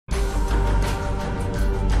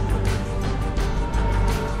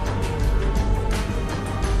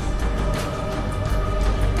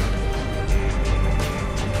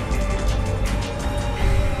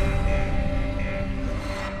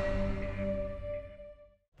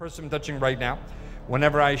person I'm touching right now,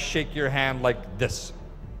 whenever I shake your hand like this,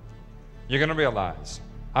 you're going to realize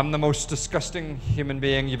I'm the most disgusting human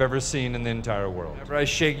being you've ever seen in the entire world. Whenever I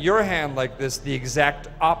shake your hand like this, the exact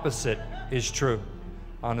opposite is true.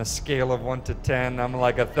 On a scale of 1 to 10, I'm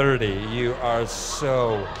like a 30. You are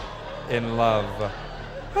so in love.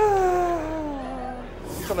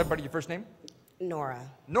 Tell everybody your first name. Nora.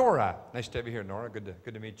 Nora. Nice to have you here, Nora. Good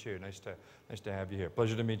to meet you. Nice to have you here.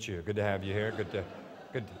 Pleasure to meet you. Good to have you here. Good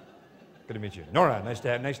to meet you. Nora, nice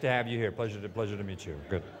to have you here. Pleasure to meet you.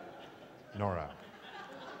 Good. Nora.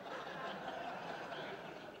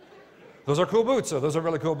 Those are cool boots. Those are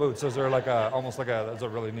really cool boots. Those are like almost like those are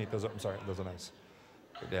really neat. I'm sorry. Those are nice.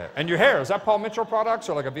 Yeah. And your hair, is that Paul Mitchell products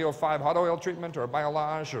or like a VO5 hot oil treatment or a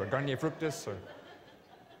Biolage or a Garnier Fructis or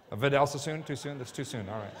a Vidal Sassoon? Too soon? That's too soon.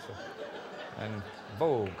 All right. So. And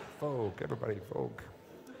Vogue, everybody, Vogue.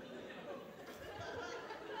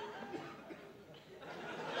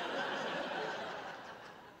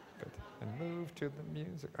 Good. And move to the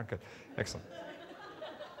music. Okay, excellent.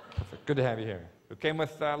 Perfect. Good to have you here. Who came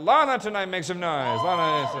with Lana tonight? Make some noise.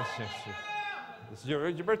 Lana, it's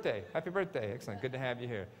your birthday. Happy birthday. Excellent. Good to have you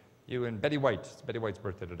here. You and Betty White. It's Betty White's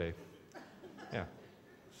birthday today. Yeah.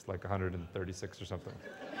 It's like 136 or something.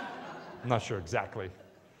 I'm not sure exactly.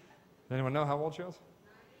 Does anyone know how old she was?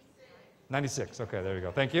 96. Okay, there you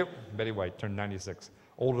go. Thank you. Betty White turned 96.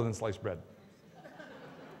 Older than sliced bread.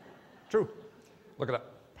 True. Look it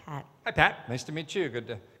up. Pat. Hi, Pat. Nice to meet you. Good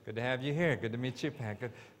to have you here. Good to meet you, Pat.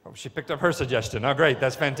 Good. Oh, she picked up her suggestion. Oh, great.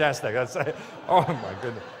 That's fantastic. That's. Oh my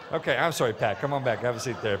goodness. Okay, I'm sorry, Pat. Come on back. Have a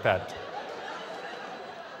seat there, Pat.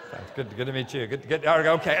 Good to meet you. Good.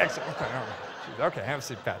 Okay, excellent. Okay, have a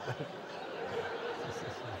seat, Pat.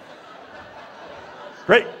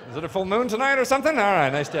 Great. Is it a full moon tonight or something? All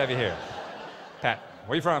right, nice to have you here. Pat,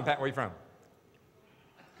 where you from, Pat? Where you from?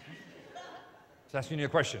 Just asking you a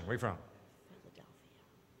question. Where you from?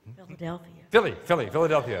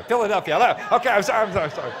 Philadelphia. Philadelphia. Okay, I'm sorry.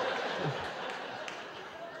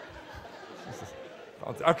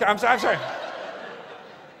 Okay, I'm sorry.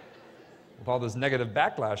 With all this negative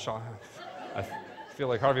backlash, I feel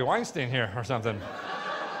like Harvey Weinstein here or something.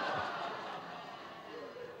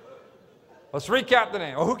 Let's recap the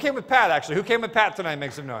name. Oh, who came with Pat, actually? Who came with Pat tonight?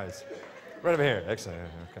 Make some noise. Right over here. Excellent.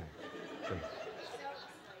 Okay. Good.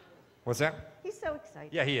 What's that? He's so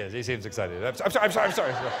excited. Yeah, he is. He seems excited. I'm sorry. Sorry,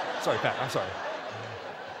 Pat. I'm sorry.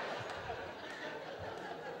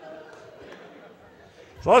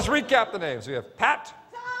 So let's recap the names. We have Pat.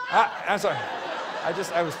 I'm sorry.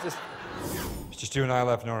 It's just you and I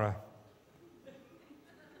left, Nora.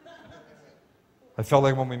 I felt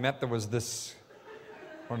like when we met there was this.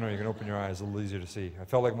 Oh no, you can open your eyes, a little easier to see. I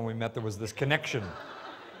felt like when we met there was this connection.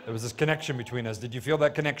 There was this connection between us. Did you feel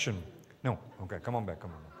that connection? No. Okay, come on back,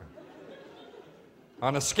 come on. Okay.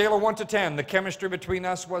 On a scale of 1 to 10, the chemistry between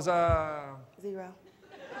us was a... 0.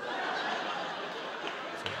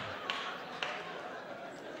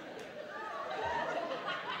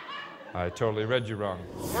 I totally read you wrong.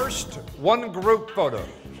 First, one group photo.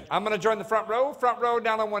 I'm going to join the front row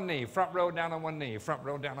down on one knee, front row down on one knee, front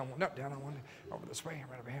row down on one, no, down on one knee, over this way,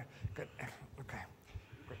 right over here. Good, okay,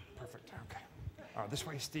 great, perfect, okay. Oh, this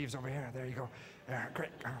way, Steve's over here, there you go. Great,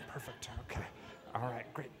 perfect, okay. All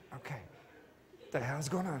right, great, okay. What the hell's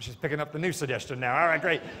going on? She's picking up the new suggestion now. All right,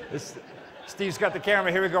 great. Steve's got the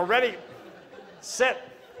camera, here we go. Ready,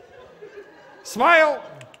 set, smile.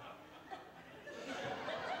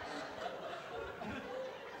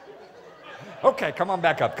 Okay, come on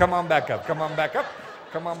back up, Pat.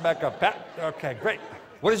 Okay, great.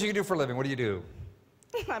 What is it you do for a living? What do you do?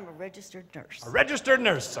 I'm a registered nurse. A registered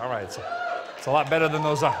nurse. All right. It's a lot better than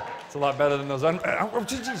those. It's a lot better than those. Oh,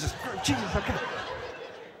 Jesus. Okay.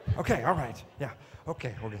 Okay. All right. Yeah.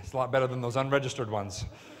 Okay. It's a lot better than those unregistered ones.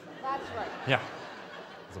 That's right. Yeah.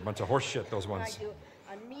 It's a bunch of horse shit. Those ones.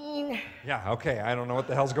 I'm mean. Yeah. Okay. I don't know what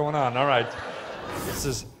the hell's going on. All right. This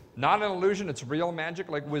is not an illusion. It's real magic,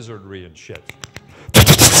 like wizardry and shit.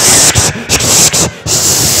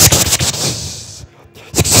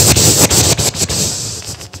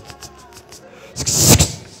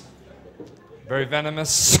 Very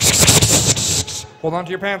venomous. Hold on to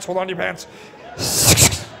your pants.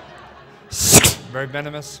 Very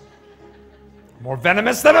venomous. More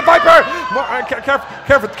venomous than a viper. More,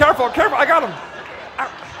 careful. I got him.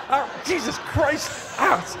 Ow, Jesus Christ.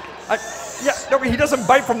 Ow. Yeah, no, he doesn't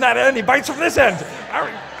bite from that end. He bites from this end. Ow,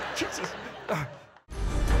 Jesus.